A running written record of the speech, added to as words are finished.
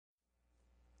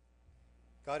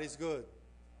God is good.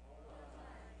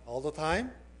 All the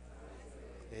time?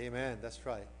 Amen. That's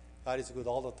right. God is good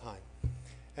all the time.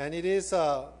 And it is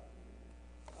a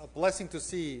blessing to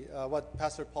see what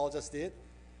Pastor Paul just did.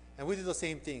 And we do the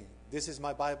same thing. This is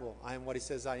my Bible. I am what it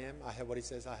says I am. I have what it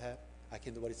says I have. I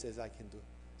can do what it says I can do.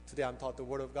 Today I'm taught the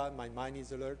Word of God. My mind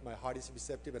is alert. My heart is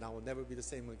receptive. And I will never be the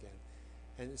same again.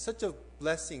 And it's such a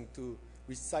blessing to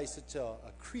recite such a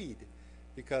creed.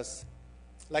 Because,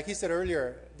 like he said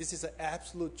earlier, this is an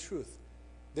absolute truth.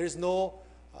 There's no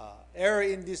error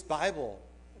in this Bible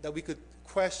that we could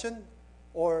question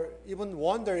or even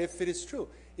wonder if it is true.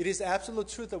 It is absolute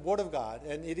truth, the Word of God,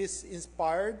 and it is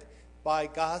inspired by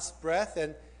God's breath,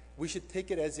 and we should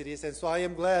take it as it is. And so I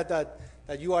am glad that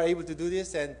you are able to do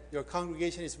this, and your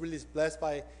congregation is really blessed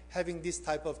by having this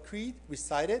type of creed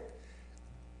recited.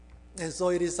 And so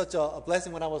it is such a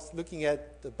blessing when I was looking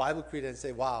at the Bible creed and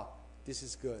say, wow, this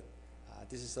is good.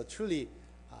 This is truly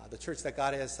the church that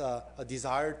God has a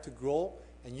desire to grow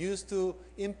and use to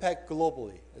impact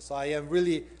globally. So I am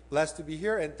really blessed to be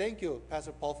here, and thank you,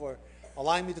 Pastor Paul, for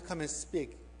allowing me to come and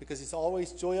speak, because it's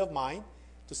always joy of mine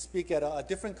to speak at a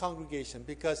different congregation,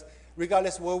 because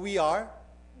regardless where we are,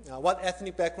 what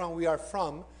ethnic background we are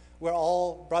from, we're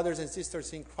all brothers and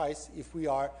sisters in Christ if we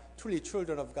are truly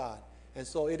children of God. And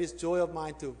so it is joy of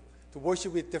mine to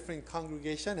worship with different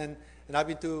congregation, and I've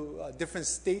been to different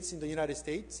states in the United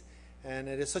States, and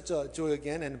it is such a joy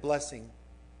again and blessing.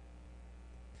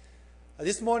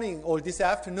 This morning or this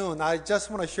afternoon, I just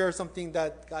want to share something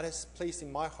that God has placed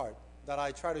in my heart that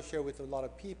I try to share with a lot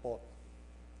of people.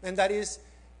 And that is,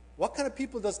 what kind of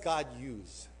people does God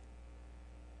use?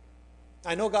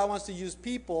 I know God wants to use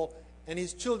people and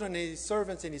His children and His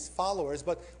servants and His followers,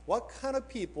 but what kind of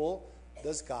people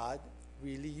does God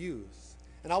really use?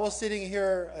 And I was sitting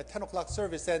here at 10 o'clock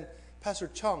service, and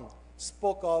Pastor Chung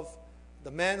spoke of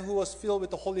the man who was filled with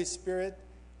the Holy Spirit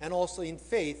and also in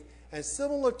faith. And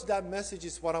similar to that message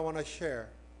is what I want to share.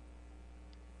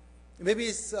 Maybe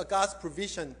it's God's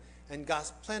provision and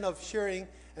God's plan of sharing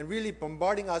and really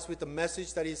bombarding us with the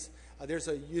message that is, there's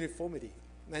a uniformity.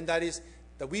 And that is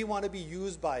that we want to be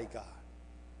used by God.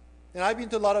 And I've been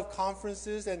to a lot of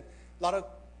conferences and a lot of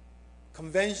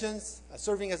conventions,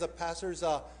 serving as a pastor's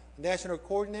national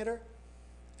coordinator.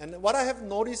 And what I have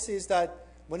noticed is that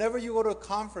whenever you go to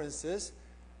conferences,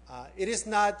 it is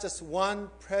not just one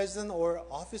president or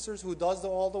officers who does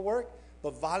all the work,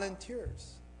 but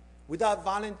volunteers. Without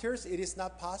volunteers, it is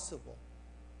not possible.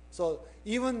 So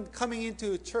even coming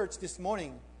into church this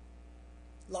morning,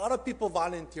 a lot of people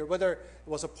volunteer, whether it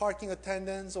was a parking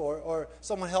attendants or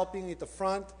someone helping at the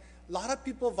front. A lot of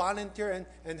people volunteer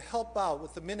and help out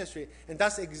with the ministry. And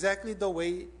that's exactly the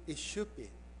way it should be.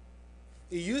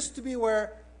 It used to be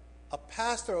where a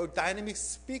pastor or dynamic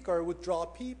speaker would draw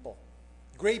people.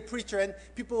 Great preacher, and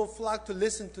people will flock to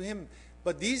listen to him.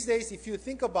 But these days, if you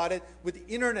think about it, with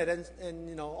the internet and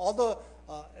you know all the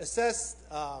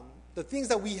the things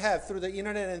that we have through the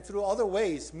internet and through other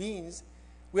ways means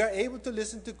we are able to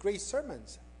listen to great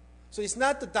sermons. So it's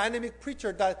not the dynamic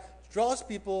preacher that draws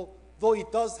people, though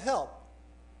it does help.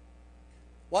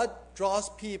 What draws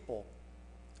people,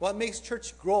 what makes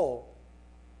church grow,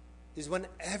 is when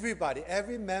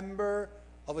every member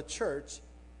of a church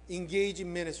engage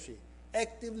in ministry.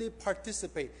 Actively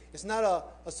participate. It's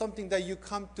not something that you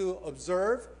come to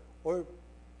observe or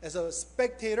as a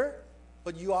spectator,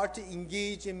 but you are to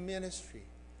engage in ministry.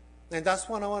 And that's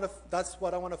what I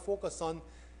want to focus on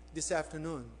this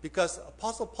afternoon, because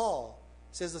Apostle Paul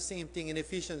says the same thing in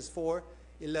Ephesians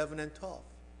 4:11 and 12.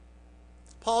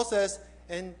 Paul says,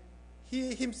 and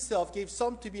he himself gave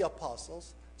some to be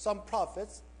apostles, some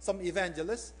prophets, some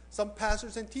evangelists, some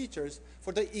pastors and teachers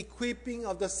for the equipping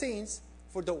of the saints,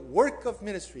 for the work of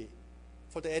ministry,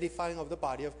 for the edifying of the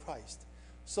body of Christ.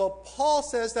 So Paul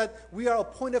says that we are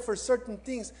appointed for certain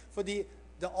things, for the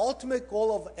ultimate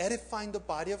goal of edifying the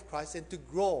body of Christ and to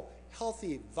grow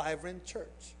healthy, vibrant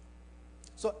church.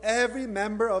 So every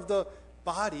member of the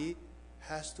body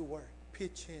has to work,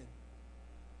 pitch in,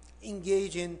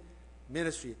 engage in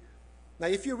ministry. Now,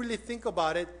 if you really think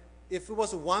about it, if it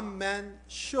was a one-man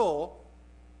show,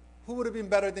 who would have been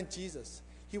better than Jesus?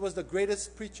 He was the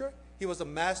greatest preacher. He was a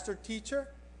master teacher.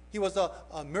 He was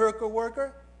a miracle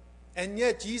worker. And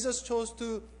yet Jesus chose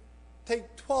to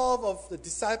take 12 of the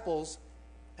disciples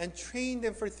and train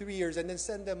them for 3 years and then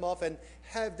send them off and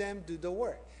have them do the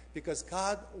work. Because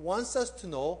God wants us to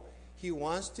know He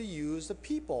wants to use the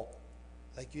people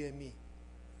like you and me.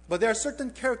 But there are certain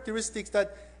characteristics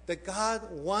that God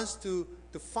wants to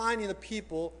find in the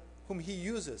people whom He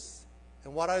uses.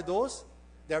 And what are those?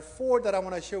 There are 4 that I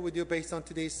want to share with you based on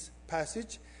today's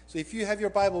passage. So if you have your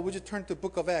Bible, would you turn to the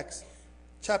book of Acts,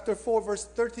 chapter 4, verse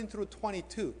 13 through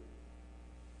 22.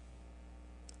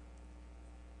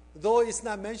 Though it's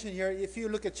not mentioned here, if you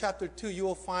look at chapter 2, you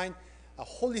will find a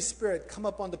Holy Spirit come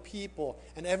upon the people,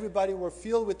 and everybody were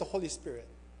filled with the Holy Spirit.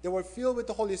 They were filled with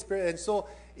the Holy Spirit, and so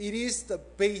it is the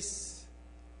base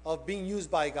of being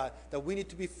used by God, that we need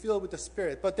to be filled with the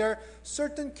Spirit. But there are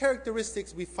certain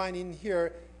characteristics we find in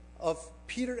here of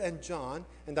Peter and John,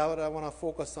 and that's what I want to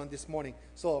focus on this morning.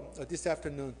 So this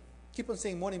afternoon. Keep on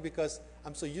saying morning because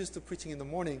I'm so used to preaching in the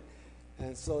morning,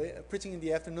 and so preaching in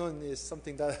the afternoon is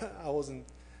something that I wasn't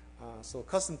so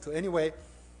accustomed to. Anyway,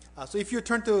 so if you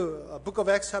turn to Book of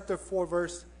Acts chapter 4,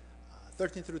 verse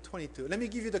 13 through 22, let me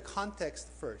give you the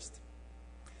context first.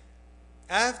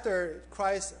 After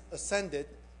Christ ascended,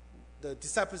 the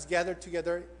disciples gathered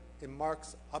together in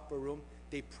Mark's upper room.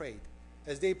 They prayed.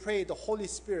 As they prayed, the Holy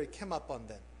Spirit came upon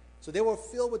them. So they were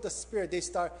filled with the Spirit. They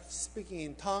start speaking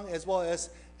in tongue as well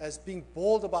as being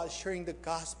bold about sharing the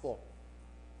gospel.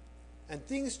 And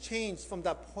things changed from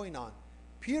that point on.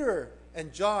 Peter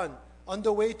and John on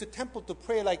their way to temple to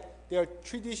pray like their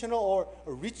traditional or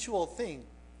a ritual thing.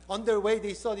 On their way,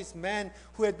 they saw this man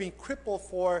who had been crippled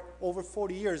for over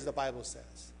 40 years, the Bible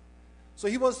says. So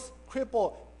he was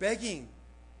crippled, begging.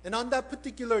 And on that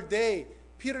particular day,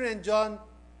 Peter and John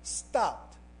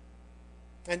stopped.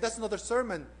 And that's another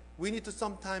sermon. We need to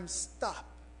sometimes stop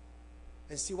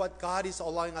and see what God is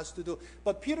allowing us to do.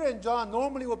 But Peter and John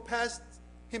normally would pass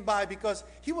him by because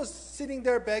he was sitting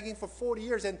there begging for 40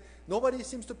 years and nobody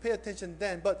seems to pay attention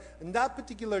then. But on that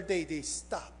particular day, they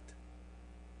stopped.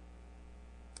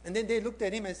 And then they looked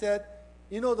at him and said,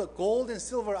 you know, the gold and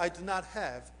silver I do not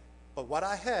have, but what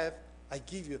I have, I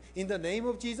give you. In the name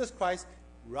of Jesus Christ,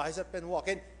 rise up and walk.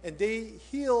 And they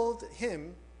healed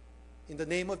him in the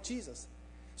name of Jesus.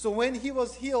 So when he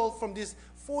was healed from this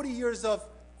 40 years of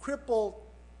crippled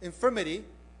infirmity,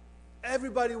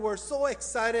 everybody were so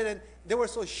excited and they were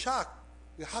so shocked.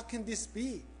 How can this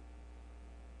be?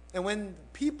 And when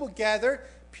people gathered,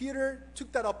 Peter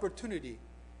took that opportunity.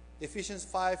 Ephesians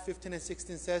 5:15 and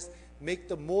 16 says, make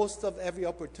the most of every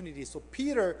opportunity. So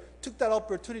Peter took that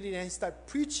opportunity and he started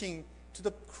preaching to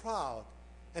the crowd.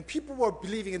 And people were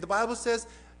believing. And the Bible says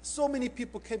so many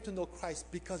people came to know Christ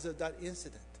because of that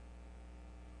incident.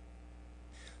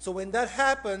 So when that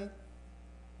happened,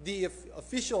 the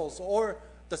officials or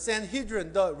the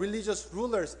Sanhedrin, the religious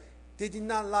rulers, they did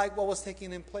not like what was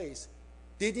taking in place.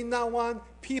 They did not want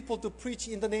people to preach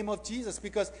in the name of Jesus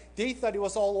because they thought it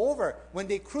was all over. When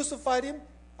they crucified him,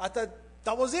 I thought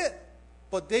that was it.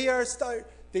 But they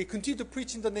continued to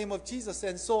preach in the name of Jesus.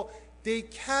 And so they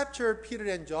captured Peter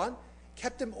and John,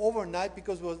 kept them overnight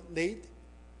because it was late.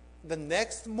 The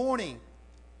next morning,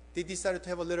 they decided to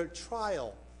have a little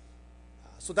trial.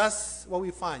 So that's what we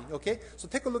find, okay? So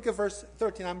take a look at verse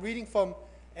 13. I'm reading from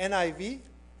NIV.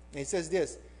 And it says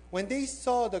this. When they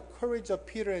saw the courage of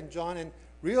Peter and John and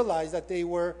realized that they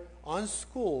were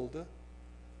unschooled,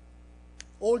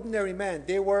 ordinary men,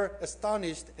 they were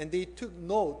astonished and they took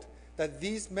note that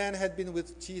these men had been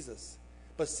with Jesus.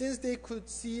 But since they could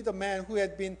see the man who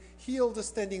had been healed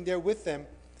standing there with them,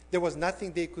 there was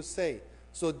nothing they could say.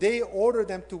 So they ordered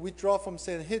them to withdraw from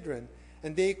Sanhedrin,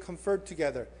 and they conferred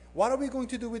together. What are we going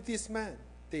to do with this man?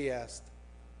 They asked.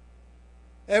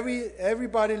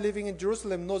 Everybody living in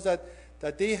Jerusalem knows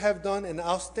that they have done an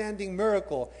outstanding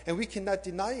miracle, and we cannot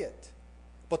deny it.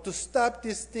 But to stop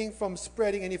this thing from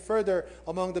spreading any further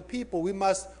among the people, we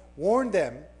must warn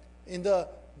them. In the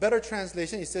better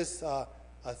translation, it says a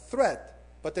threat,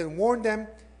 but then warn them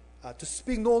to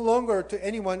speak no longer to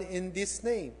anyone in this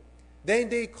name. Then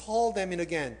they called them in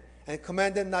again and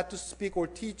commanded them not to speak or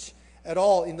teach at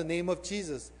all in the name of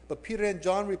Jesus. But Peter and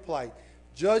John replied,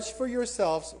 judge for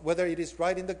yourselves whether it is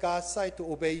right in the God's sight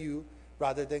to obey you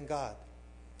rather than God.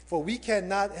 For we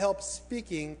cannot help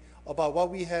speaking about what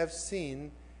we have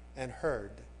seen and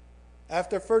heard.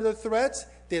 After further threats,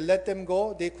 they let them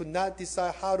go. They could not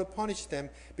decide how to punish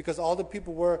them because all the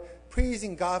people were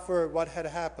praising God for what had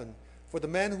happened. For the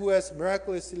man who was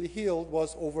miraculously healed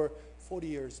was over 40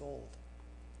 years old.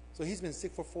 So he's been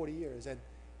sick for 40 years and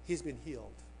he's been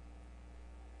healed.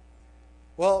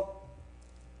 Well,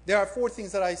 there are 4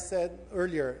 things that I said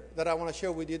earlier that I want to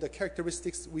share with you, the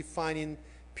characteristics we find in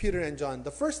Peter and John.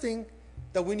 The first thing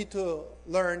that we need to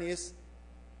learn is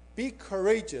be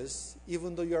courageous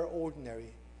even though you are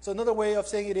ordinary. So another way of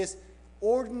saying it is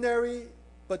ordinary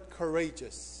but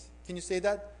courageous. Can you say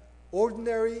that?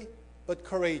 Ordinary but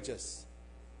courageous.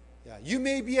 Yeah, you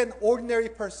may be an ordinary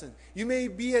person. You may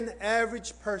be an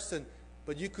average person,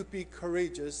 but you could be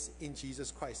courageous in Jesus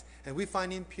Christ. And we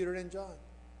find in Peter and John.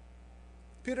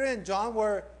 Peter and John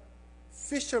were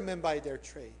fishermen by their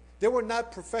trade. They were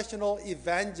not professional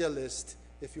evangelists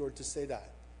if you were to say that.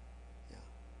 Yeah.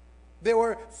 They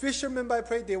were fishermen by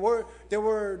trade. They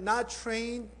were not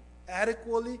trained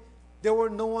adequately. They were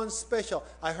no one special.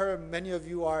 I heard many of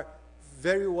you are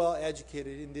very well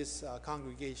educated in this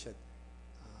congregation.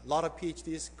 A lot of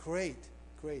PhDs. Great.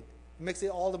 It makes it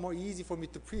all the more easy for me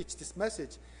to preach this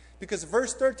message. Because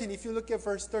verse 13, if you look at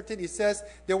verse 13, it says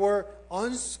they were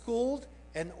unschooled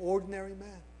and ordinary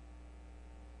men.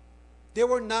 They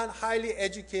were not highly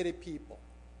educated people.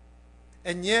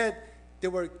 And yet, they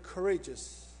were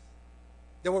courageous.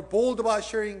 They were bold about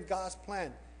sharing God's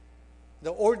plan. The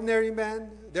ordinary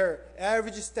man, their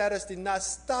average status did not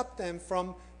stop them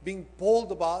from being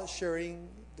bold about sharing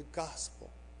the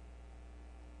gospel.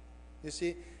 You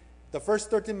see, the verse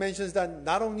 13 mentions that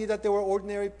not only that they were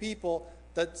ordinary people,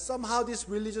 that somehow these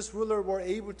religious rulers were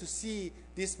able to see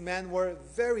these men were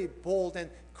very bold and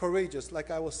courageous,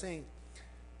 like I was saying.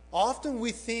 Often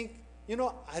we think,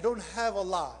 I don't have a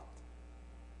lot,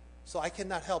 so I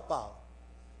cannot help out.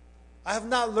 I have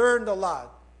not learned a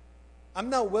lot. I'm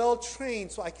not well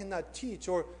trained, so I cannot teach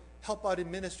or help out in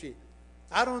ministry.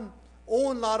 I don't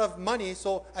own a lot of money,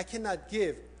 so I cannot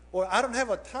give. Or I don't have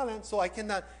a talent, so I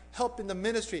cannot help in the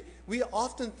ministry. We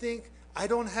often think, I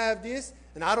don't have this,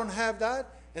 and I don't have that,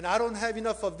 and I don't have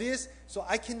enough of this, so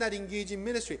I cannot engage in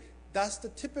ministry. That's the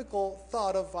typical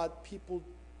thought of what people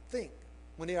think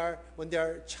when they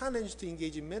are challenged to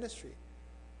engage in ministry.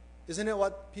 Isn't it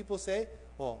what people say?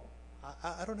 Well,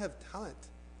 I don't have talent.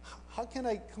 How can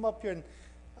I come up here and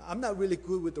I'm not really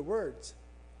good with the words.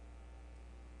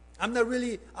 I'm not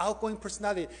really outgoing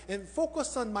personality. And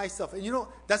focus on myself. And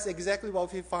that's exactly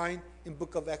what we find in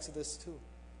book of Exodus 2.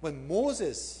 When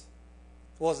Moses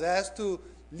was asked to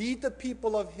lead the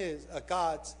people of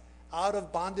God's out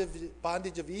of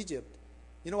bondage of Egypt,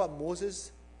 you know what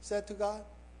Moses said to God?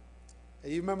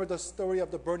 And you remember the story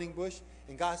of the burning bush?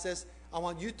 And God says, I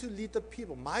want you to lead the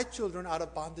people, my children, out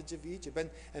of bondage of Egypt.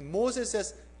 And Moses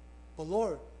says, but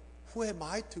Lord, who am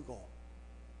I to go?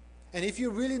 And if you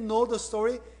really know the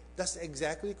story, that's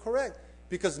exactly correct.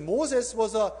 Because Moses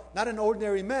was not an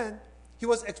ordinary man. He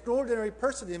was an extraordinary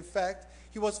person. In fact,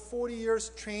 he was 40 years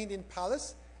trained in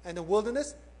palace and the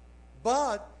wilderness,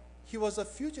 but he was a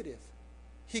fugitive.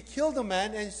 He killed a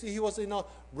man and he was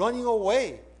running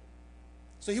away.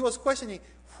 So he was questioning,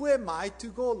 who am I to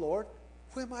go, Lord?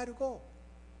 Who am I to go?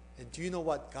 And do you know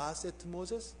what God said to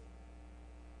Moses?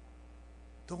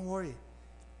 Don't worry,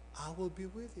 I will be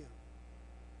with you.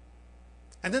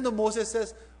 And then Moses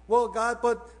says, well, God,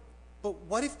 but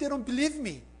what if they don't believe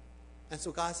me? And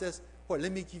so God says, well,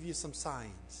 let me give you some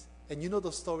signs. And you know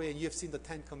the story, and you have seen the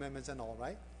 10 Commandments and all,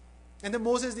 right? And then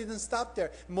Moses didn't stop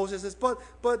there. Moses says, but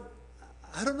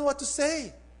I don't know what to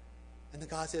say. And then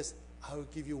God says, I will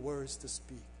give you words to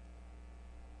speak.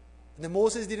 And then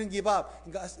Moses didn't give up.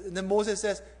 And then Moses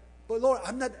says, but Lord,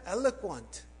 I'm not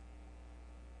eloquent.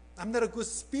 I'm not a good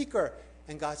speaker.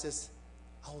 And God says,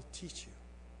 I will teach you.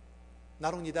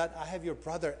 Not only that, I have your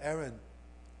brother Aaron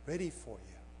ready for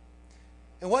you.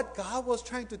 And what God was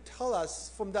trying to tell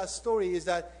us from that story is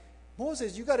that,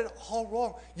 Moses, you got it all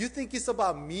wrong. You think it's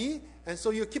about me, and so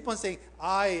you keep on saying,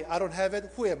 I don't have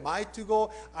it. Who am I to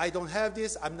go? I don't have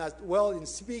this. I'm not well in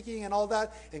speaking and all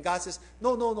that. And God says,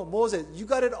 no, Moses, you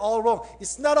got it all wrong.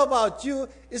 It's not about you.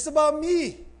 It's about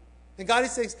me. And God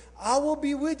is saying, I will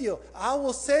be with you. I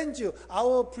will send you. I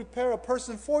will prepare a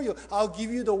person for you. I'll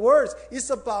give you the words. It's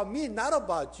about me, not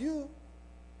about you.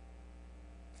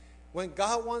 When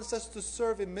God wants us to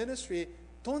serve in ministry,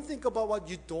 don't think about what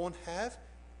you don't have.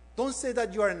 Don't say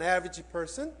that you are an average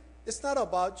person. It's not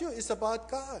about you. It's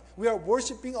about God. We are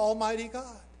worshiping Almighty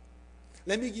God.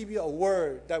 Let me give you a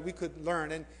word that we could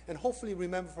learn and hopefully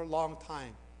remember for a long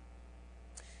time.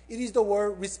 It is the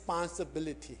word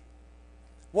responsibility.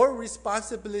 Word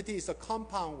responsibility is a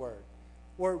compound word.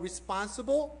 Word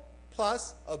responsible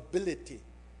plus ability.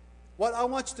 What I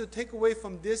want you to take away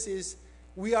from this is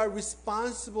we are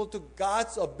responsible to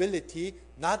God's ability,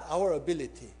 not our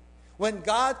ability. When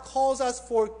God calls us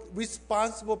for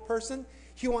responsible person,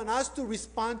 He wants us to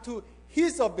respond to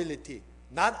His ability,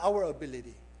 not our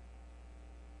ability.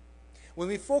 When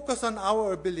we focus on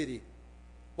our ability,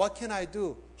 what can I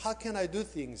do? How can I do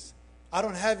things? I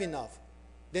don't have enough.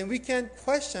 Then we can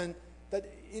question that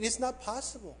it is not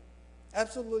possible.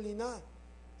 Absolutely not.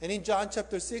 And in John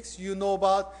chapter 6, you know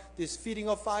about this feeding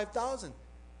of 5,000.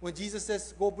 When Jesus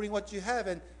says, go bring what you have,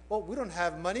 and we don't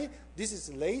have money. This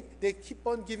is late. They keep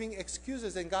on giving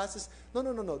excuses. And God says,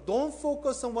 no. Don't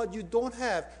focus on what you don't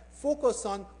have. Focus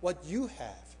on what you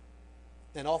have.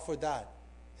 And offer that.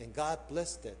 And God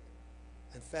blessed it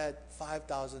and fed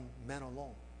 5,000 men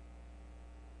alone.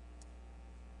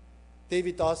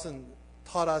 David Dawson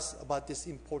taught us about these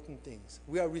important things.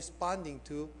 We are responding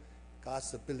to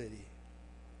God's ability.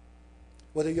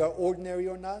 Whether you are ordinary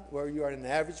or not, whether you are an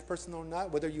average person or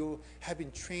not, whether you have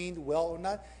been trained well or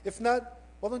not. If not,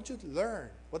 why don't you learn?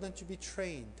 Why don't you be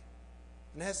trained?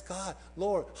 And ask God,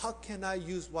 Lord, how can I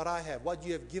use what I have, what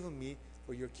you have given me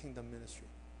for your kingdom ministry?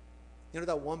 You know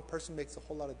that one person makes a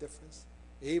whole lot of difference?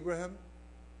 Abraham,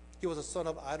 he was a son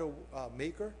of idol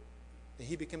maker, and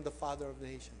he became the father of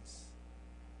nations.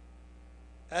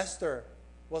 Esther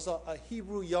was a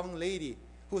Hebrew young lady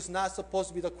who's not supposed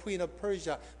to be the queen of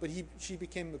Persia, but she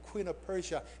became the queen of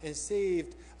Persia and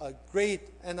saved a great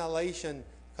annihilation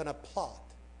kind of plot.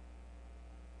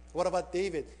 What about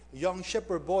David, a young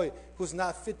shepherd boy who's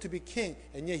not fit to be king,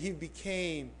 and yet he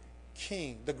became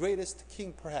king, the greatest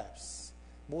king perhaps,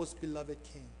 most beloved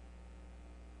king.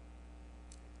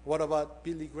 What about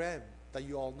Billy Graham that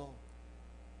you all know?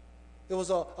 It was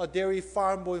a dairy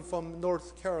farm boy from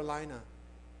North Carolina,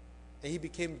 and he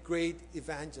became great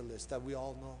evangelist that we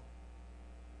all know.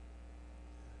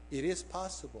 It is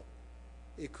possible.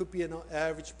 It could be an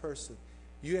average person.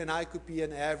 You and I could be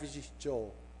an average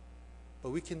Joe. But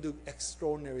we can do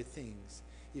extraordinary things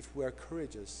if we are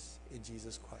courageous in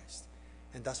Jesus Christ.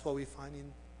 And that's what we find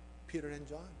in Peter and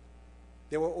John.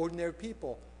 They were ordinary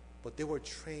people, but they were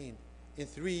trained. In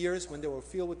 3 years, when they were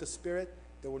filled with the Spirit,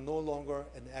 they were no longer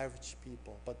an average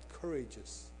people, but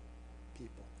courageous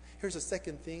people. Here's the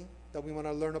second thing that we want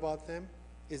to learn about them,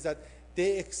 is that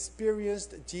they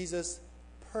experienced Jesus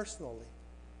personally.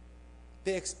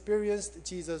 They experienced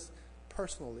Jesus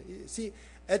personally. See,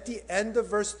 at the end of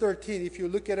verse 13, if you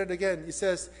look at it again, it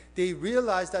says, they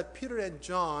realized that Peter and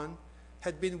John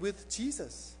had been with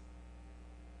Jesus.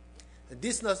 And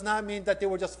this does not mean that they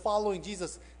were just following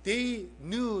Jesus. They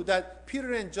knew that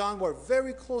Peter and John were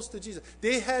very close to Jesus.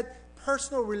 They had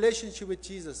personal relationship with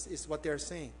Jesus, is what they're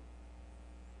saying.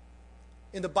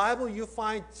 In the Bible, you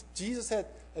find Jesus had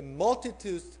a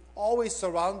multitude always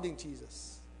surrounding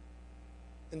Jesus.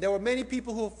 And there were many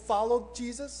people who followed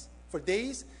Jesus for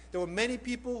days. There were many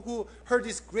people who heard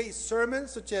these great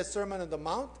sermons, such as Sermon on the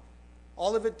Mount,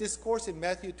 Olivet Discourse in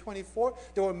Matthew 24.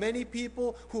 There were many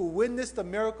people who witnessed the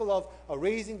miracle of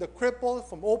raising the crippled,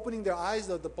 from opening their eyes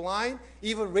of the blind,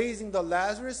 even raising the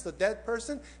Lazarus, the dead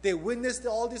person. They witnessed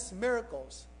all these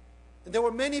miracles. And there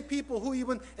were many people who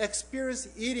even experienced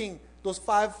eating those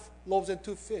 5 loaves and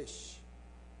 2 fish.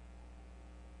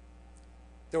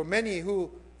 There were many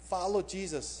who followed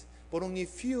Jesus, but only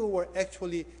few were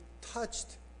actually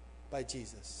touched by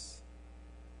Jesus.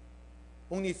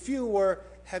 Only few were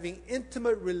having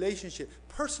intimate relationship,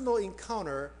 personal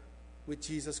encounter with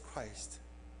Jesus Christ.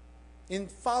 In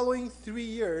following 3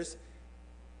 years,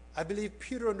 I believe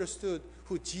Peter understood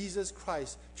who Jesus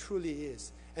Christ truly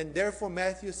is. And therefore,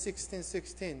 Matthew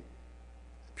 16:16,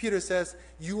 Peter says,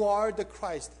 "You are the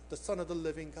Christ, the Son of the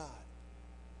living God."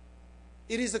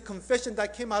 It is a confession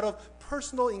that came out of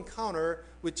personal encounter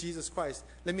with Jesus Christ.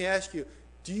 Let me ask you,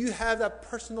 do you have that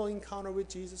personal encounter with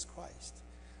Jesus Christ?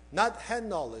 Not head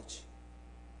knowledge.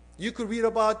 You could read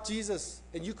about Jesus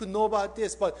and you could know about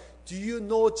this, but do you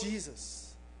know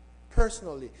Jesus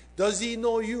personally? Does he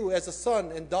know you as a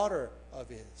son and daughter of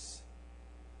his?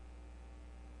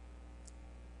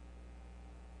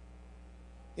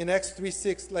 In Acts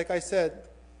 3:6, like I said,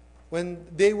 when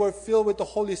they were filled with the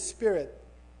Holy Spirit,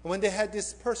 and when they had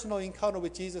this personal encounter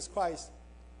with Jesus Christ,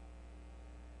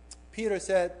 Peter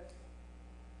said,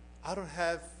 "I don't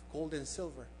have gold and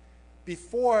silver.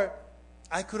 Before,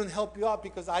 I couldn't help you out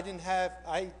because I don't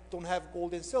have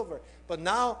gold and silver. But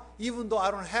now, even though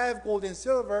I don't have gold and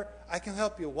silver, I can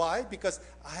help you." Why? Because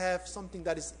I have something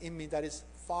that is in me that is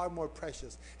far more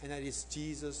precious, and that is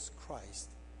Jesus Christ.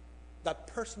 That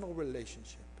personal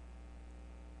relationship.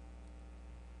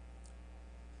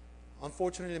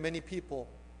 Unfortunately, many people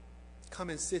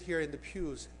come and sit here in the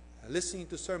pews, listening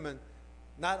to sermon,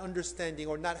 not understanding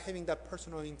or not having that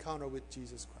personal encounter with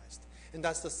Jesus Christ. And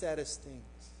that's the saddest thing.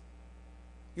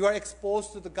 You are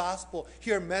exposed to the gospel,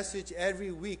 hear message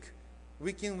every week,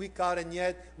 week in, week out, and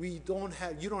yet you don't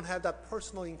have that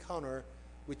personal encounter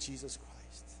with Jesus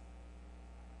Christ.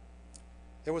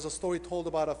 There was a story told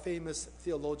about a famous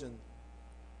theologian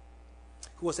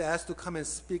who was asked to come and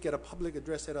speak at a public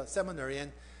address at a seminary,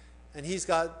 and he's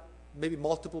got maybe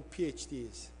multiple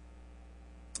PhDs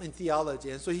in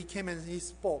theology. And so he came and he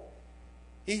spoke.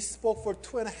 He spoke for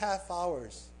 2.5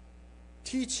 hours,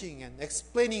 teaching and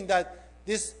explaining that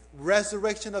this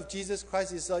resurrection of Jesus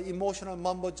Christ is an emotional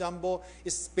mumbo-jumbo.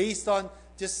 It's based on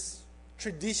just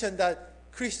tradition that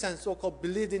Christians so-called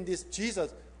believed in this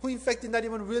Jesus, who in fact did not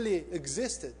even really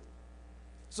existed.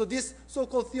 So this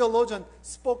so-called theologian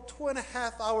spoke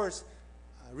 2.5 hours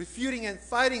refuting and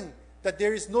fighting that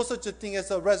there is no such a thing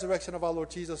as a resurrection of our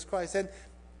Lord Jesus Christ. And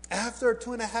after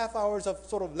 2.5 hours of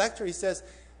sort of lecture, he says,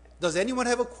 does anyone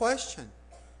have a question?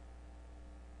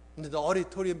 And the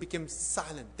auditorium became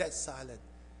silent, dead silent.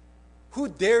 Who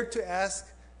dared to ask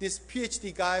this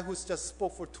PhD guy who's just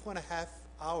spoke for 2.5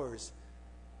 hours?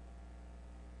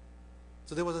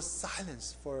 So there was a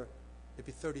silence for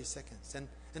maybe 30 seconds.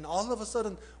 And all of a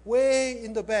sudden, way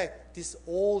in the back, this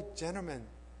old gentleman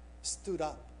stood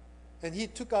up. And he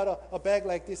took out a bag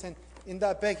like this, and in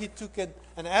that bag he took an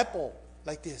apple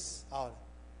like this out.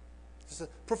 He said,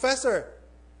 Professor,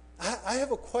 I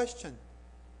have a question.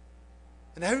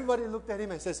 And everybody looked at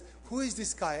him and says, who is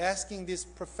this guy asking this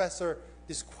professor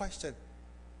this question?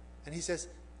 And he says,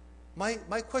 my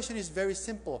question is very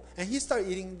simple. And he started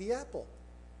eating the apple.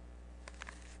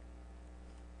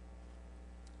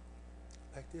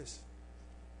 Like this.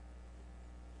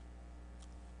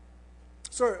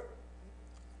 Sir,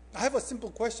 I have a simple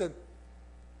question.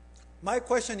 My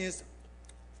question is,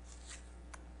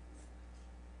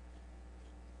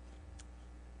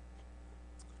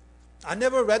 I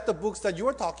never read the books that you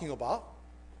are talking about.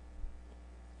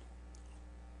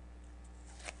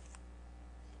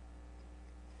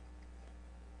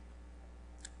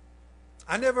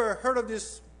 I never heard of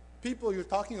these people you're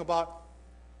talking about,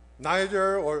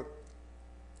 Niger or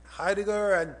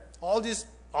Heidegger and all these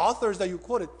authors that you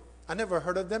quoted. I never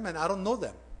heard of them and I don't know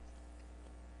them.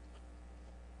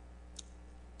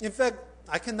 In fact,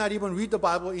 I cannot even read the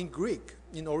Bible in Greek,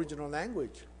 in original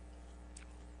language.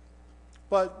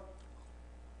 But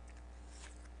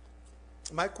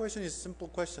my question is a simple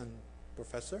question,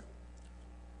 Professor.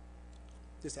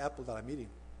 This apple that I'm eating,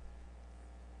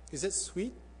 is it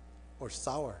sweet or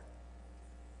sour?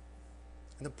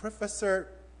 And the professor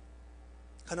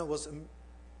was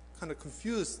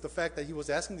confused the fact that he was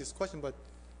asking this question, but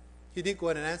he did go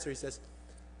ahead and answer. He says,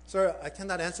 Sir, I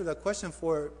cannot answer that question,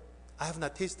 for I have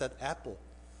not tasted that apple.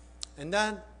 And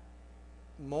that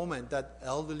moment, that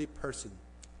elderly person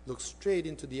looked straight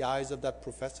into the eyes of that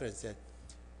professor and said,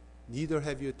 neither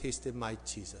have you tasted my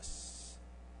Jesus.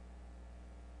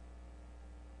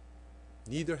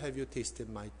 Neither have you tasted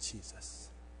my Jesus.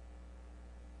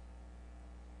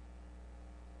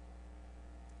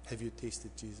 Have you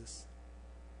tasted Jesus?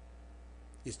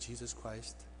 Is Jesus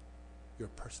Christ your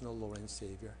personal Lord and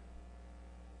Savior?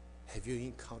 Have you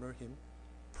encountered Him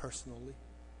personally?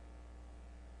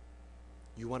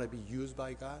 You want to be used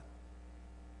by God?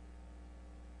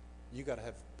 You got to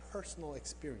have personal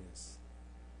experience.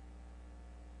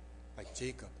 Like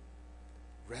Jacob,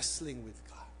 wrestling with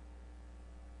God.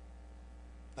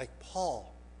 Like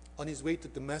Paul, on his way to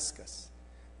Damascus.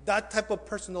 That type of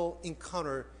personal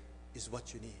encounter is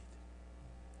what you need.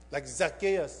 Like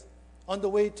Zacchaeus, on the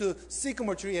way to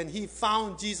Sycamore Tree, and he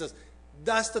found Jesus.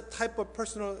 That's the type of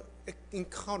personal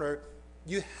encounter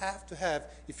you have to have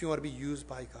if you want to be used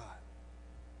by God.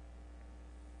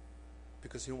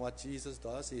 Because you know what Jesus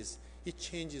does is He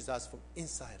changes us from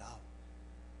inside out.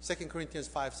 2 Corinthians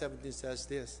 5:17 says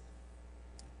this,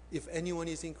 if anyone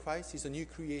is in Christ, he's a new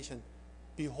creation.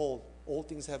 Behold, old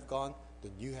things have gone, the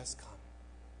new has come.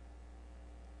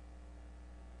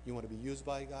 You want to be used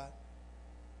by God?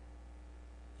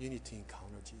 You need to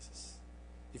encounter Jesus.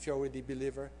 If you're already a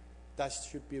believer, that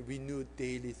should be renewed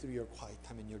daily through your quiet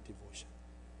time and your devotion.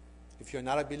 If you're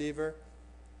not a believer,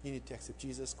 you need to accept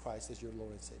Jesus Christ as your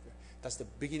Lord and Savior. That's the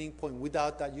beginning point.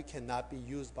 Without that, you cannot be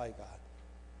used by God.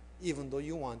 Even though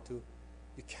you want to,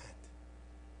 you can't.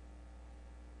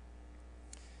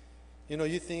 You know,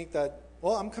 you think that,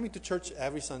 well, I'm coming to church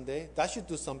every Sunday. That should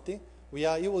do something. Well,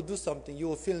 yeah, you will do something. You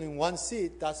will fill in one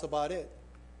seat. That's about it.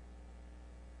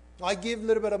 I give a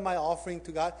little bit of my offering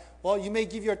to God. Well, you may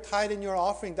give your tithe and your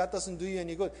offering. That doesn't do you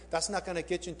any good. That's not going to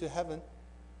get you into heaven.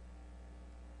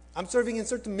 I'm serving in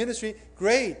certain ministry.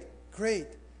 Great, great.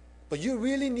 But you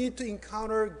really need to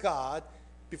encounter God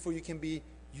before you can be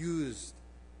used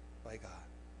by God.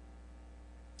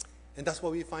 And that's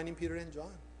what we find in Peter and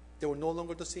John. They were no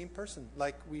longer the same person,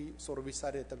 like we sort of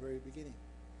recited at the very beginning.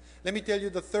 Let me tell you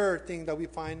the third thing that we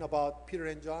find about Peter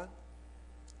and John.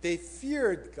 They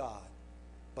feared God,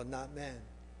 but not man.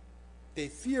 They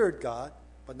feared God,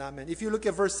 but not man. If you look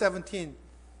at verse 17,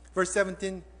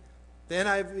 the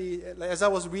NIV, as I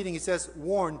was reading, it says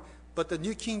warn, but the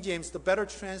New King James, the better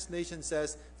translation,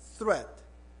 says threat.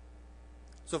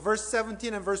 So verse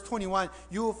 17 and verse 21,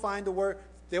 you will find the word,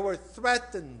 they were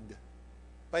threatened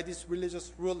by these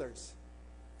religious rulers.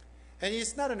 And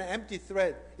it's not an empty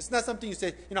threat. It's not something you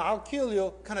say, I'll kill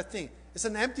you kind of thing. It's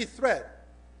an empty threat.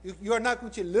 You are not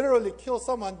going to literally kill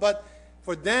someone, but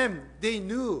for them, they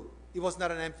knew it was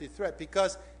not an empty threat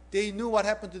because they knew what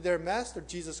happened to their master,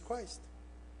 Jesus Christ.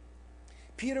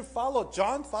 Peter followed.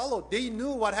 John followed. They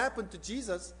knew what happened to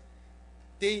Jesus.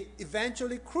 They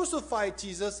eventually crucified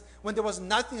Jesus when there was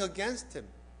nothing against him.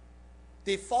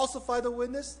 They falsified the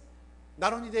witness.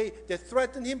 Not only they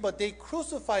threatened him, but they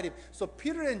crucified him. So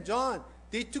Peter and John,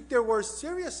 they took their words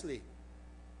seriously.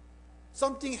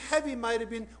 Something heavy might have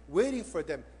been waiting for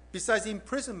them besides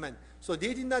imprisonment. So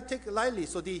they did not take it lightly.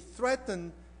 So they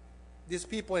threatened these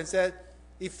people and said,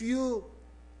 if you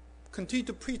continue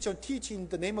to preach or teach in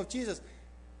the name of Jesus,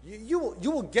 you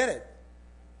will get it.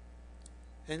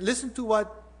 And listen to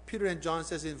what Peter and John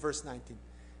says in verse 19.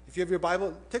 If you have your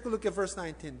Bible, take a look at verse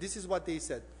 19. This is what they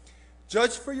said.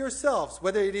 Judge for yourselves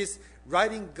whether it is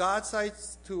right in God's sight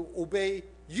to obey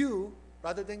you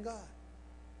rather than God.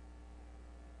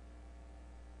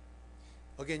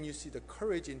 Again, you see the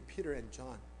courage in Peter and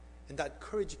John. And that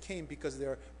courage came because of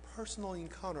their personal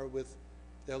encounter with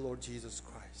their Lord Jesus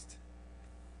Christ.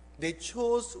 They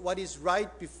chose what is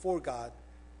right before God,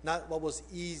 not what was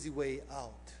easy way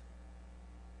out.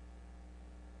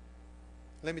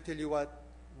 Let me tell you what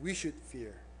we should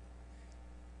fear.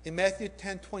 In Matthew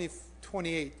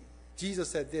 10:28, Jesus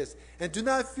said this, and do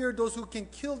not fear those who can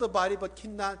kill the body but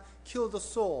cannot kill the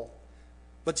soul.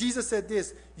 But Jesus said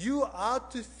this, you ought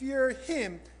to fear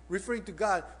him, referring to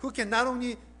God, who can not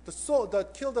only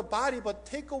kill the body but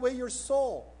take away your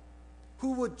soul,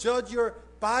 who would judge your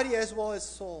body as well as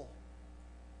soul.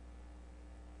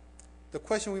 The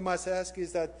question we must ask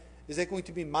is that, is it going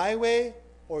to be my way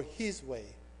or his way?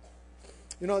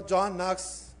 You know, John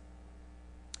Knox,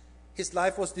 his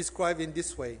life was described in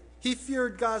this way. He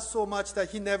feared God so much that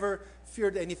he never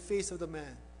feared any face of the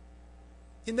man.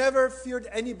 He never feared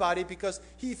anybody because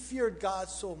he feared God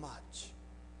so much.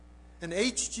 And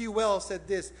H.G. Wells said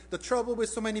this, the trouble with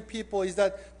so many people is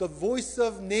that the voice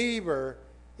of neighbor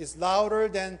is louder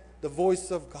than the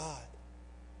voice of God.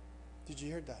 Did you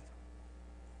hear that?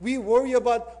 We worry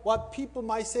about what people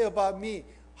might say about me.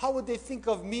 How would they think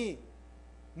of me?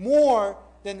 More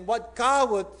than what God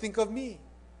would think of me.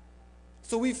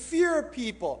 So we fear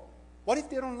people. What if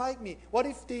they don't like me? What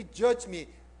if they judge me?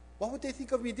 What would they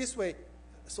think of me this way?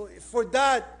 So for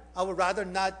that, I would rather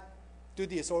not do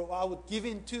this, or I would give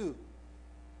in to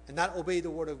and not obey the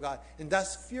word of God. And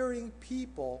that's fearing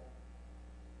people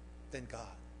than God.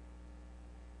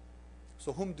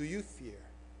 So whom do you fear?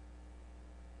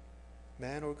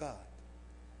 Man or God?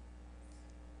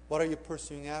 What are you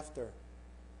pursuing after?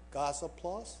 God's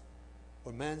applause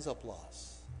or man's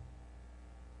applause?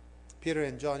 Peter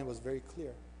and John, it was very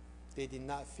clear. They did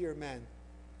not fear man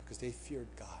because they feared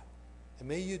God. And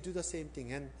may you do the same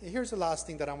thing. And here's the last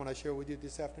thing that I want to share with you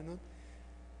this afternoon.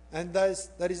 And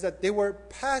that is that they were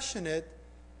passionate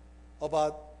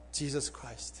about Jesus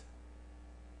Christ.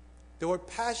 They were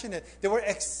passionate. They were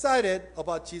excited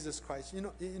about Jesus Christ.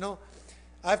 You know,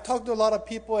 I've talked to a lot of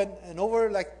people, and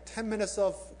over like 10 minutes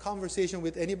of conversation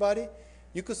with anybody,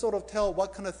 you could sort of tell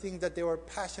what kind of thing that they were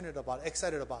passionate about,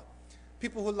 excited about.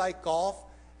 People who like golf,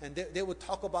 and they would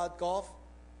talk about golf.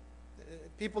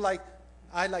 People like,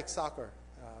 I like soccer.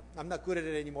 I'm not good at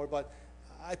it anymore, but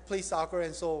I play soccer,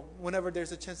 and so whenever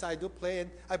there's a chance I do play,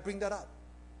 and I bring that up.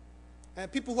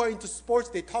 And people who are into sports,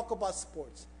 they talk about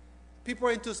sports. People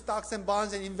are into stocks and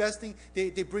bonds and investing,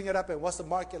 they bring it up, and what's the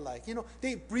market like? You know,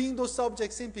 they bring those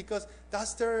subjects in because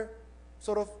that's their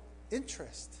sort of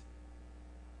interest.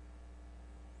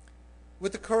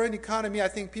 With the current economy, I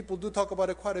think people do talk about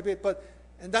it quite a bit,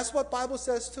 and that's what Bible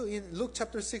says too in Luke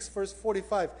chapter 6, verse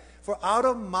 45. For out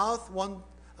of mouth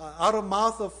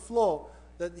of flow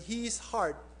that his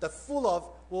heart, the full of,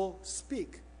 will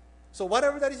speak. So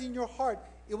whatever that is in your heart,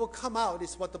 it will come out,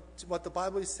 is what the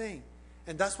Bible is saying.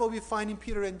 And that's what we find in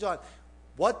Peter and John.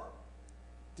 What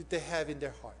did they have in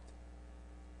their heart?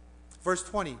 Verse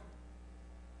 20.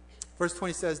 Verse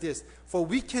 20 says this, for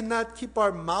we cannot keep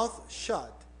our mouth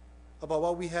shut about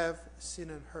what we have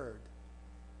seen and heard.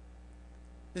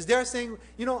 Is they're saying,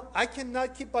 I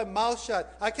cannot keep my mouth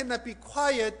shut. I cannot be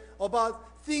quiet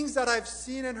about things that I've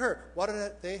seen and heard. What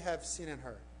did they have seen and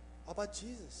heard? About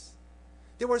Jesus.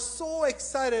 They were so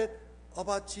excited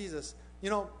about Jesus.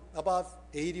 About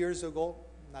 8 years ago,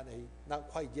 not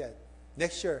quite yet.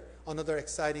 Next year, another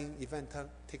exciting event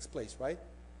takes place, right?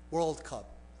 World Cup.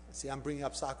 See, I'm bringing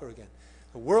up soccer again.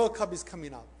 The World Cup is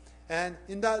coming up. And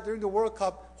during the World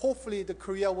Cup, hopefully the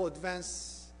Korea will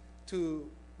advance to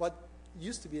what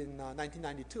used to be in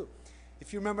 1992.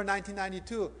 If you remember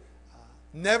 1992,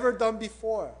 never done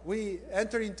before. We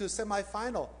entered into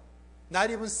semifinal.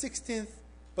 Not even 16th,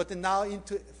 but then now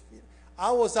into... I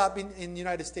was up in the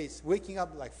United States, waking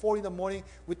up like 4 in the morning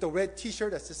with the red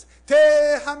T-shirt that says,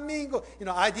 대한민국.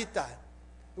 I did that.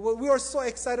 We were so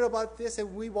excited about this,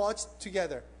 and we watched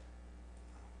together.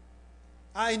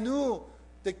 I knew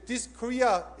that this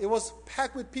Korea, it was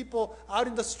packed with people out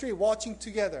in the street watching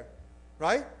together,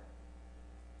 right?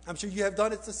 I'm sure you have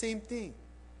done it the same thing.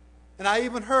 And I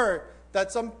even heard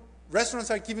that some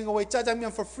restaurants are giving away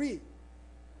jjajangmyeon for free.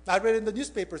 I read it in the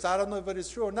newspapers. I don't know if it is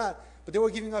true or not, but they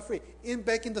were giving out free.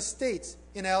 Back in the States,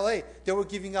 in LA, they were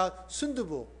giving out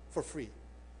sundubu for free.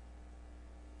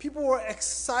 People were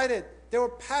excited. They were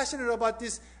passionate about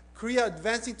this Korea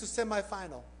advancing to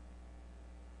semifinal.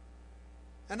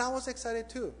 And I was excited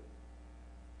too.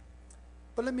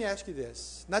 But let me ask you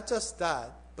this. Not just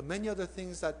that, but many other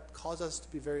things that cause us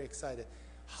to be very excited.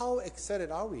 How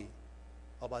excited are we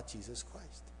about Jesus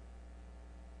Christ?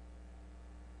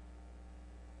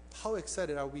 How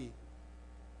excited are we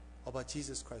about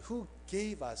Jesus Christ, who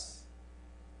gave us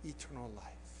eternal life,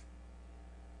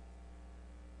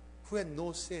 who had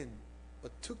no sin,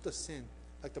 but took the sin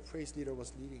like the praise leader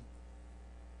was leading.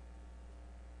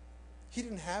 He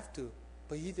didn't have to,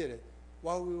 but he did it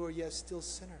while we were yet still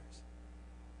sinners.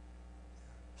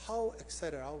 How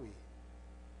excited are we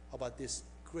about this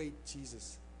great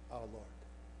Jesus, our Lord?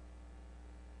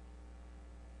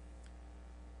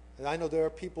 And I know there are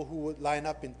people who would line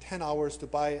up in 10 hours to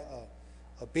buy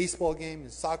a baseball game, a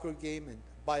soccer game, and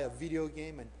buy a video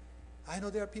game. And I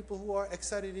know there are people who are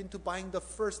excited into buying the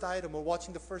first item or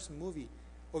watching the first movie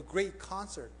or great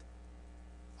concert.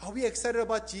 Are we excited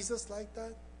about Jesus like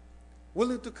that?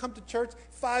 Willing to come to church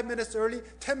 5 minutes early,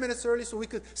 10 minutes early, so we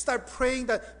could start praying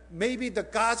that maybe the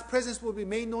God's presence will be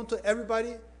made known to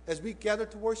everybody as we gather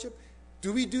to worship?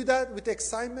 Do we do that with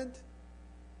excitement?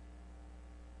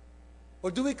 Or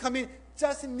do we come in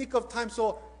just in nick of time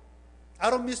so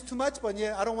I don't miss too much, but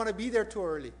yeah, I don't want to be there too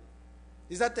early?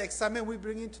 Is that the excitement we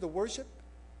bring into the worship?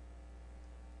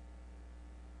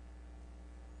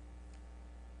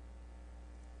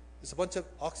 It's a bunch of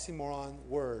oxymoron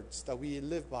words that we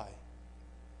live by.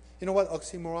 You know what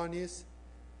oxymoron is?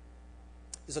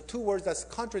 It's two words that's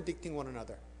contradicting one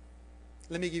another.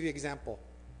 Let me give you an example.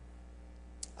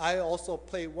 I also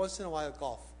play once in a while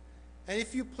golf. And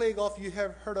if you play golf, you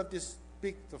have heard of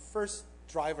the first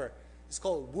driver. It's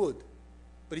called wood.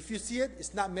 But if you see it,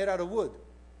 it's not made out of wood.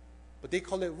 But they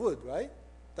call it wood, right?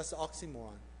 That's the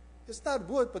oxymoron. It's not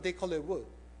wood, but they call it wood.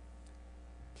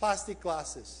 Plastic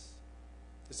glasses.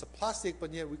 It's a plastic,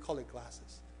 but yet we call it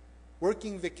glasses.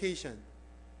 Working vacation.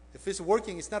 If it's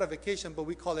working, it's not a vacation, but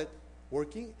we call it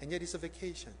working, and yet it's a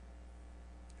vacation.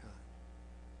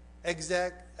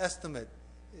 Exact estimate.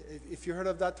 If you heard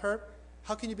of that term,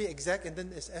 how can you be exact and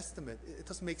then it's estimate? It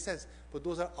doesn't make sense. But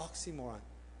those are oxymoron.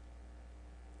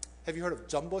 Have you heard of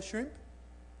jumbo shrimp?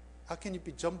 How can you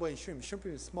be jumbo and shrimp? Shrimp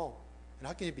is small. And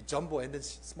how can you be jumbo and then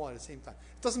small at the same time?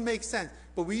 It doesn't make sense.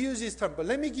 But we use this term. But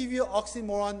let me give you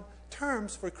oxymoron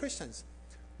terms for Christians.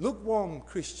 Lukewarm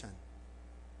Christian.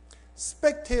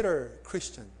 Spectator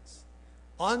Christians.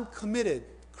 Uncommitted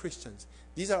Christians.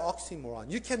 These are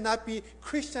oxymoron. You cannot be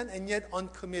Christian and yet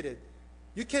uncommitted.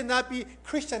 You cannot be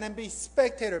Christian and be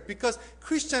spectator, because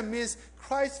Christian means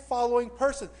Christ-following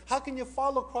person. How can you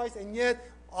follow Christ and yet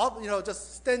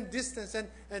just stand distance and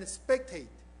spectate?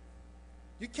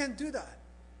 You can't do that.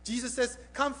 Jesus says,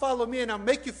 come follow me and I'll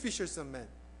make you fishers of men.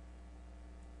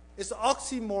 It's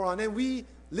oxymoron, and we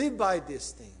live by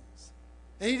these things.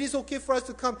 And it is okay for us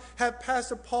to come have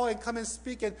Pastor Paul and come and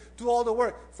speak and do all the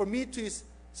work. For me to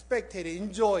spectate and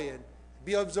enjoy and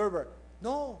be an observer.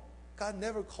 No. God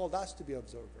never called us to be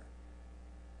observer.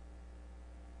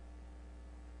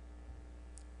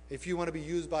 If you want to be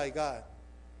used by God,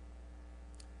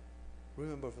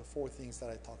 remember the 4 things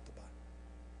that I talked about.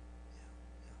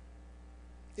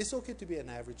 It's okay to be an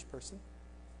average person,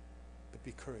 but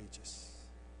be courageous.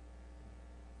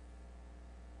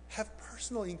 Have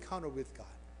personal encounter with God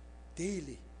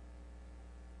daily.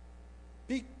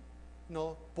 Be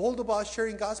bold about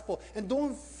sharing gospel, and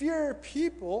don't fear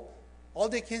people. All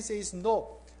they can say is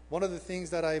no. One of the things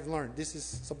that I've learned, this is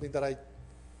something that I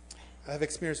have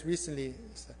experienced recently.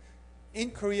 Is that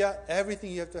in Korea,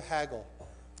 everything you have to haggle,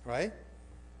 right?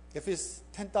 If it's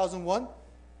 10,000 won,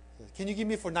 can you give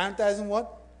me for 9,000 won?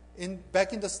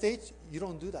 Back in the States, you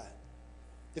don't do that.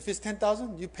 If it's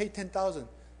 10,000, you pay 10,000.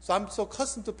 So I'm so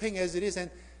accustomed to paying as it is.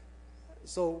 And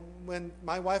so when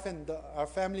my wife and our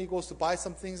family goes to buy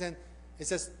some things and it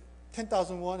says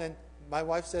 10,000 won, and my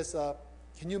wife says,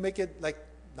 can you make it like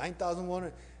 9,000 won?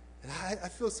 And I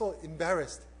feel so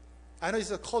embarrassed. I know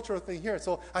it's a cultural thing here,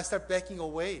 so I start backing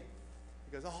away.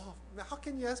 Because, how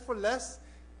can you ask for less?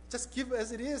 Just give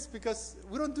as it is, because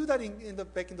we don't do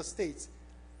that back in the States.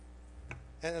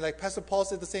 And like Pastor Paul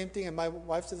said the same thing, and my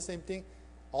wife said the same thing.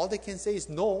 All they can say is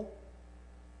no.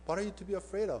 What are you to be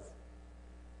afraid of?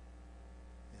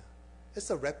 Yeah. It's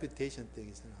a reputation thing,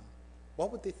 isn't it?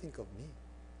 what would they think of me?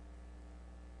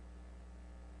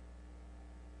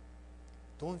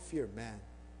 Don't fear man,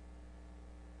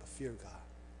 but fear God.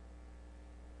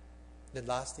 The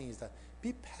last thing is that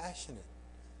be passionate.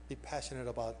 Be passionate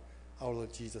about our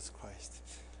Lord Jesus Christ.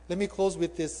 Let me close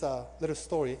with this little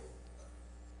story.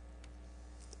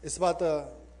 It's about the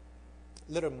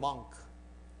little monk.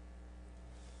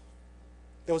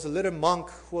 There was a little monk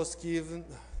who was given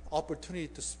opportunity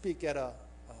to speak at a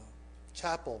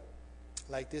chapel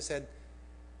like this, and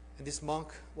this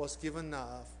monk was given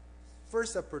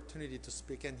first opportunity to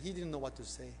speak, and he didn't know what to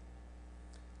say.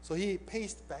 So he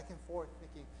paced back and forth,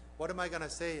 thinking, what am I going to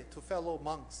say to fellow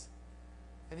monks?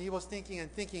 And he was thinking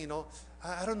and thinking,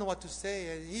 I don't know what to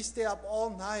say. And he stayed up all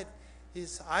night.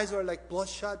 His eyes were like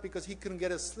bloodshot because he couldn't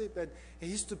get a sleep. And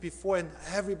he stood before, and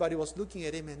everybody was looking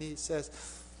at him, and he says,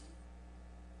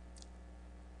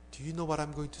 do you know what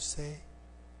I'm going to say?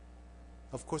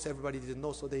 Of course, everybody didn't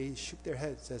know, so they shook their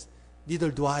heads, says,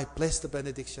 neither do I. Bless the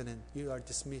benediction, and you are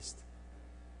dismissed.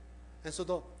 And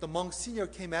so the monk senior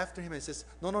came after him and says,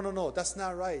 no, that's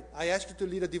not right. I asked you to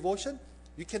lead a devotion.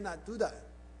 You cannot do that.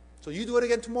 So you do it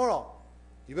again tomorrow.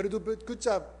 You better do a good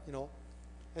job,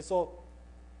 And so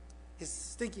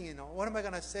he's thinking, what am I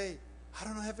going to say? I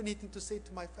don't have anything to say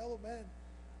to my fellow man.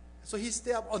 So he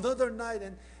stayed up another night,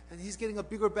 and he's getting a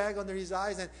bigger bag under his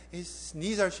eyes, and his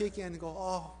knees are shaking, and go,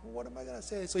 oh, what am I going to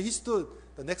say? So he stood.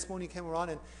 The next morning came around,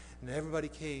 and everybody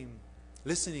came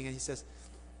listening, and he says,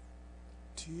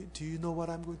 do you know what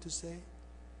I'm going to say?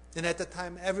 And at the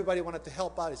time, everybody wanted to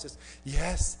help out. He says,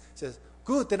 yes. He says,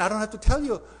 good, then I don't have to tell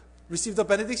you. Receive the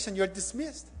benediction, you're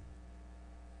dismissed.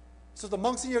 So the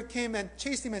monk senior came and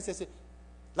chased him and says,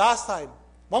 last time,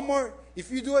 one more, if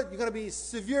you do it, you're going to be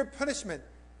severe punishment.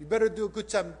 You better do a good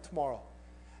job tomorrow.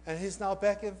 And he's now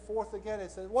back and forth again and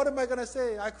says, what am I going to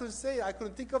say? I couldn't say it. I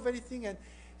couldn't think of anything. And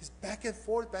he's back and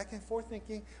forth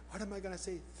thinking, what am I going to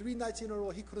say? 3 nights in a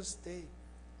row, he couldn't stay.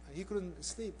 He couldn't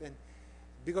sleep. And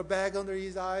bigger bag under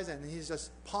his eyes, and he's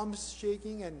just palms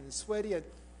shaking and sweaty. And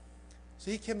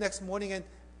so he came next morning, and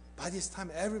by this time,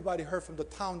 everybody heard from the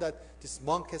town that this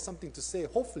monk has something to say,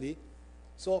 hopefully.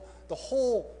 So the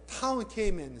whole town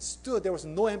came and stood. There was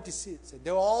no empty seats. And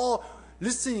they were all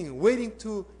listening, waiting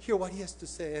to hear what he has to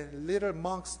say. And little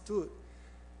monk stood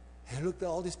and looked at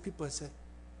all these people and said,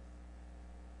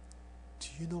 do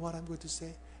you know what I'm going to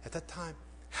say? At that time,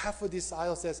 half of this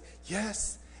aisle says,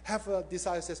 yes. Half of this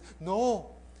aisle says,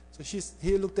 no. So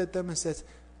he looked at them and says,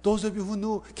 those of you who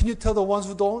knew, can you tell the ones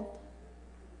who don't?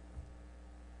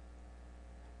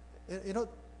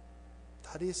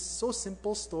 That is so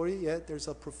simple story, yet there's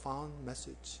a profound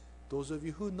message. Those of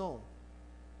you who know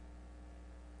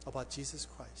about Jesus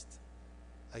Christ,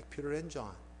 like Peter and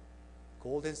John,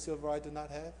 gold and silver I do not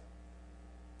have,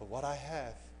 but what I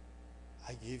have,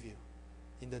 I give you.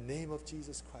 In the name of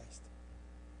Jesus Christ,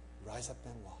 rise up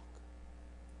and walk.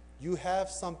 You have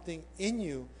something in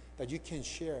you that you can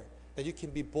share, that you can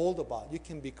be bold about, you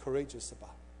can be courageous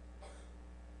about.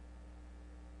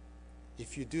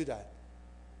 If you do that,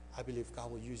 I believe God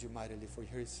will use you mightily for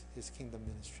His kingdom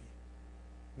ministry.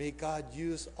 May God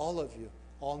use all of you,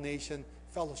 All Nation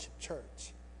Fellowship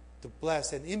Church, to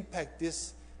bless and impact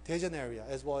this Daejeon area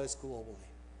as well as globally.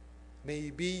 May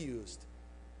you be used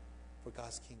for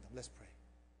God's kingdom. Let's pray.